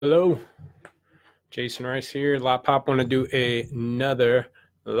Hello, Jason Rice here. Lot Pop want to do another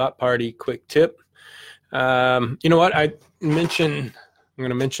lot party quick tip. You know what? I'm going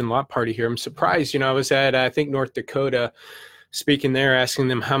to mention lot party here. I'm surprised. I was at I think North Dakota, speaking there, asking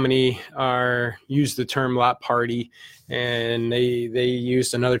them how many are use the term lot party, and they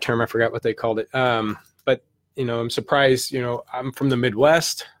used another term. I forgot what they called it. But I'm surprised. I'm from the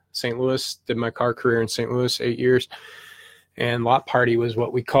Midwest, St. Louis. Did my car career in St. Louis, 8 years. And lot party was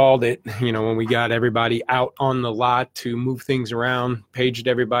what we called it, when we got everybody out on the lot to move things around, paged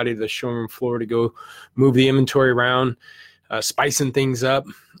everybody to the showroom floor to go move the inventory around, spicing things up,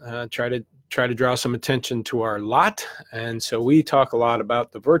 try to draw some attention to our lot. And so we talk a lot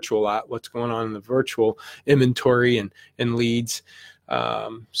about the virtual lot, what's going on in the virtual inventory and leads.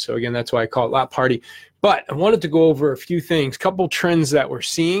 So again, that's why I call it lot party. But I wanted to go over a few things, couple trends that we're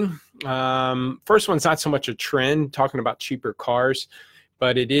seeing. First one's not so much a trend, talking about cheaper cars,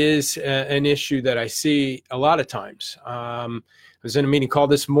 but it is an issue that I see a lot of times. I was in a meeting call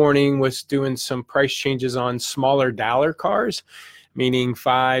this morning, was doing some price changes on smaller dollar cars, meaning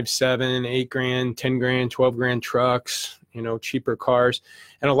 5, 7, 8 grand, 10 grand, 12 grand trucks, cheaper cars.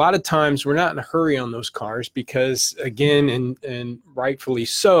 And a lot of times we're not in a hurry on those cars because, again, and rightfully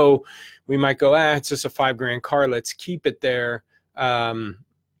so, we might go, it's just a 5 grand car, let's keep it there.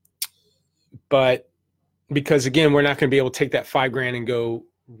 But because, again, we're not going to be able to take that 5 grand and go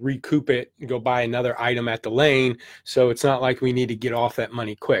recoup it and go buy another item at the lane. So it's not like we need to get off that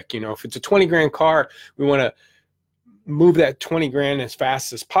money quick. If it's a 20 grand car, we want to move that 20 grand as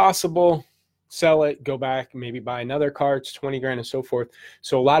fast as possible, sell it, go back, maybe buy another car. It's 20 grand and so forth.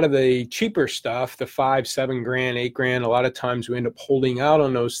 So a lot of the cheaper stuff, the 5, 7 grand, 8 grand, a lot of times we end up holding out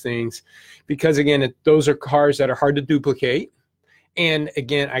on those things because, again, those are cars that are hard to duplicate. And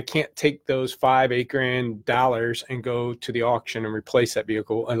again, I can't take those 5, 8 grand dollars and go to the auction and replace that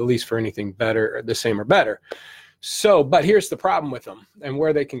vehicle, at least for anything better, or the same or better. So, but here's the problem with them and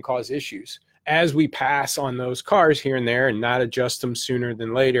where they can cause issues. As we pass on those cars here and there and not adjust them sooner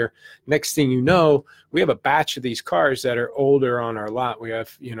than later, next thing you know, we have a batch of these cars that are older on our lot. We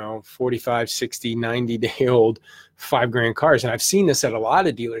have, 45, 60, 90-day old 5 grand cars. And I've seen this at a lot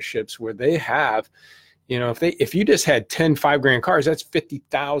of dealerships where they have, if you just had 10 5 grand cars, that's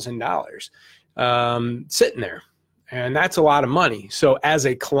 $50,000 sitting there. And that's a lot of money. So as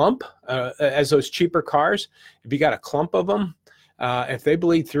a clump, as those cheaper cars, if you got a clump of them, if they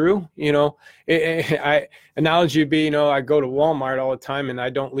bleed through, analogy would be, I go to Walmart all the time and I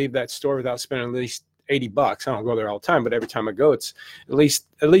don't leave that store without spending at least $80. I don't go there all the time, but every time I go, it's at least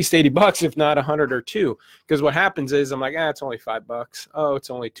 $80, if not 100 or two. Because what happens is I'm like, it's only $5. Oh, it's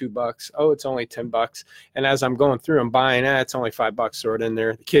only $2. Oh, it's only $10. And as I'm going through, I'm buying, it's only $5. Throw it in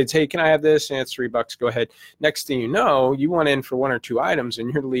there. The kids, hey, can I have this? And it's $3. Go ahead. Next thing you know, you went in for 1 or 2 items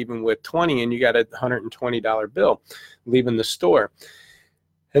and you're leaving with 20 and you got a $120 bill leaving the store.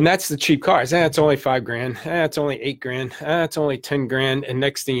 And that's the cheap cars. It's only 5 grand. It's only 8 grand. It's only 10 grand. And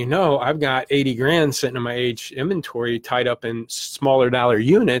next thing you know, I've got 80 grand sitting in my age inventory tied up in smaller dollar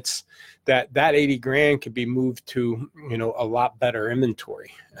units that 80 grand could be moved to, a lot better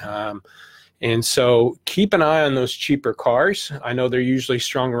inventory. And so keep an eye on those cheaper cars. I know they're usually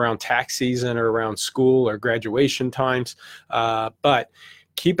strong around tax season or around school or graduation times, but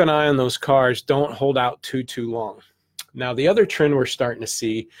keep an eye on those cars. Don't hold out too long. Now, the other trend we're starting to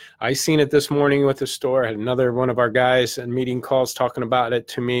see, I seen it this morning with the store. I had another one of our guys in meeting calls talking about it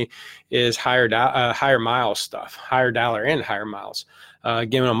to me, is higher mile stuff, higher dollar and higher miles.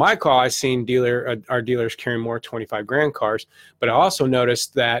 Again, on my call, I seen our dealers carrying more 25 grand cars, but I also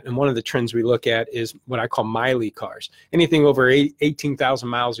noticed that, and one of the trends we look at is what I call miley cars. Anything over 18,000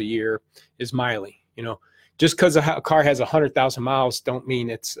 miles a year is miley. Just because a car has 100,000 miles don't mean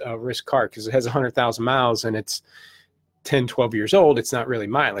it's a risk car, because it has 100,000 miles and it's 10, 12 years old, it's not really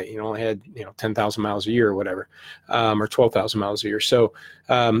miley. Only had 10,000 miles a year or whatever, or 12,000 miles a year. So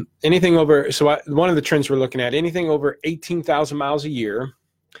anything over, one of the trends we're looking at, anything over 18,000 miles a year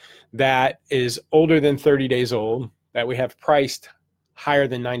that is older than 30 days old, that we have priced higher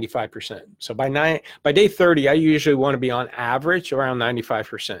than 95%. So by day 30, I usually want to be on average around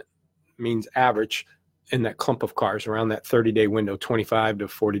 95%. Means average in that clump of cars around that 30-day window, 25 to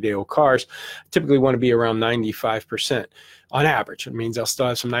 40-day old cars, typically want to be around 95% on average. It means I'll still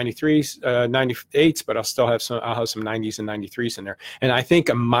have some 93s, 98s, but I'll have some 90s and 93s in there. And I think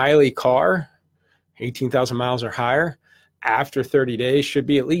a miley car, 18,000 miles or higher, after 30 days should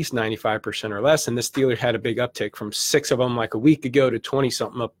be at least 95% or less. And this dealer had a big uptick from 6 of them like a week ago to 20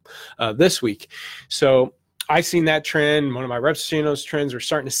 something up this week. So I seen that trend. One of my reps seeing those trends. We're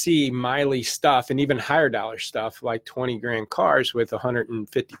starting to see Miley stuff and even higher dollar stuff like 20 grand cars with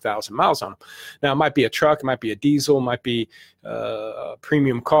 150,000 miles on them. Now it might be a truck, it might be a diesel, it might be a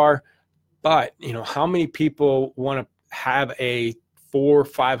premium car, but you know, how many people want to have a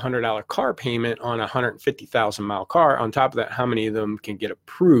 $400-500 car payment on a 150,000 mile car? On top of that, how many of them can get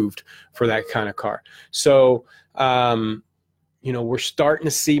approved for that kind of car? So, you know, we're starting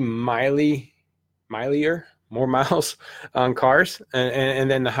to see milier, more miles on cars,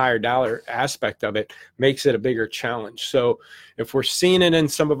 and then the higher dollar aspect of it makes it a bigger challenge. So if we're seeing it in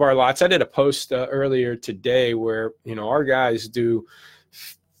some of our lots, I did a post earlier today where, you know, our guys do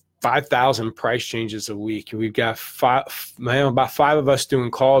 5,000 price changes a week. We've got about 5 of us doing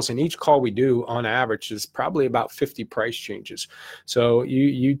calls, and each call we do on average is probably about 50 price changes. So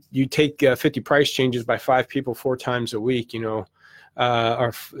you take 50 price changes by 5 people 4 times a week, you know,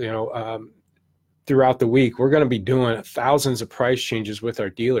 throughout the week, we're going to be doing thousands of price changes with our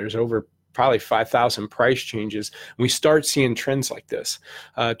dealers, over probably 5,000 price changes. We start seeing trends like this,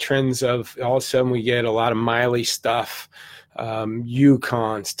 trends of all of a sudden we get a lot of Miley stuff,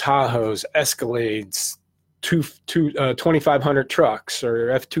 Yukons, Tahoes, Escalades, 2,500 trucks,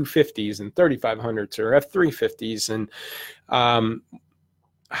 or F-250s and 3,500s or F-350s, and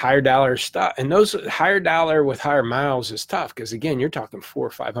higher dollar stuff. And those higher dollar with higher miles is tough because, again, you're talking $400 or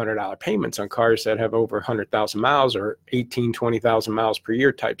 $500 payments on cars that have over 100,000 miles or 20,000 miles per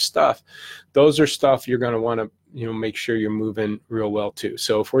year type stuff. Those are stuff you're going to want to, you know, make sure you're moving real well too.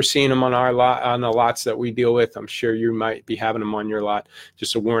 So if we're seeing them on our lot, on the lots that we deal with, I'm sure you might be having them on your lot.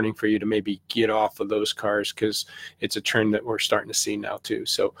 Just a warning for you to maybe get off of those cars because it's a trend that we're starting to see now too.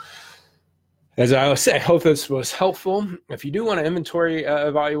 So as I say, I hope this was helpful. If you do want an inventory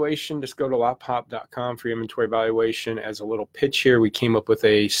evaluation, just go to lotpop.com for your inventory evaluation. As a little pitch here, we came up with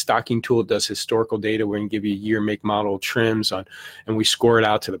a stocking tool that does historical data. We're going to give you year, make, model trims on, and we score it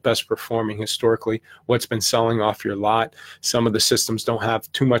out to the best performing historically, what's been selling off your lot. Some of the systems don't have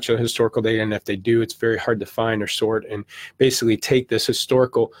too much of historical data, and if they do, it's very hard to find or sort, and basically take this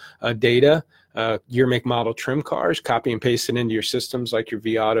historical data, year, make, model trim cars, copy and paste it into your systems like your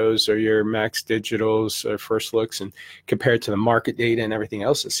vAutos or your Max Digitals or First Looks, and compare it to the market data and everything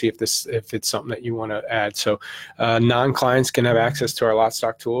else and see if it's something that you want to add. So non-clients can have access to our lot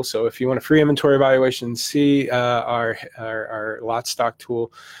stock tool. So if you want a free inventory evaluation, see our lot stock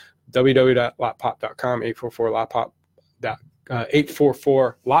tool, www.lotpop.com,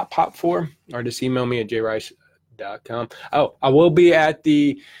 844-LOTPOP4, or just email me at jrice.com. Oh, I will be at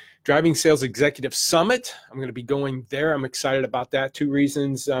the Driving Sales Executive Summit. I'm going to be going there. I'm excited about that. 2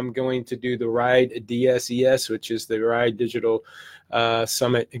 reasons. I'm going to do the RIDE DSES, which is the RIDE Digital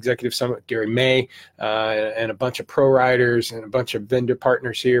Summit, Executive Summit with Gary May, and a bunch of pro riders and a bunch of vendor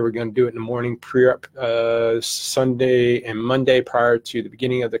partners here. We're going to do it in the morning, pre-up Sunday and Monday prior to the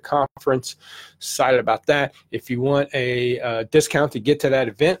beginning of the conference. Excited about that. If you want a discount to get to that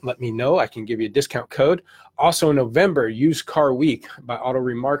event, let me know. I can give you a discount code. Also in November, Used Car Week by Auto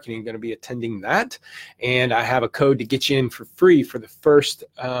Remarketing, going to be attending that. And I have a code to get you in for free for the first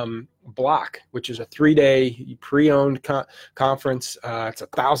block, which is a 3-day pre-owned conference. It's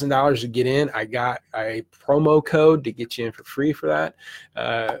 $1,000 to get in. I got a promo code to get you in for free for that.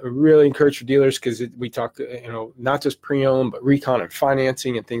 I really encourage your dealers because we talk, you know, not just pre-owned, but recon and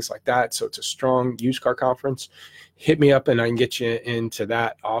financing and things like that. So it's a strong used car conference. Hit me up and I can get you into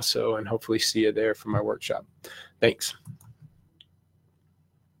that also, and hopefully see you there for my workshop. Thanks.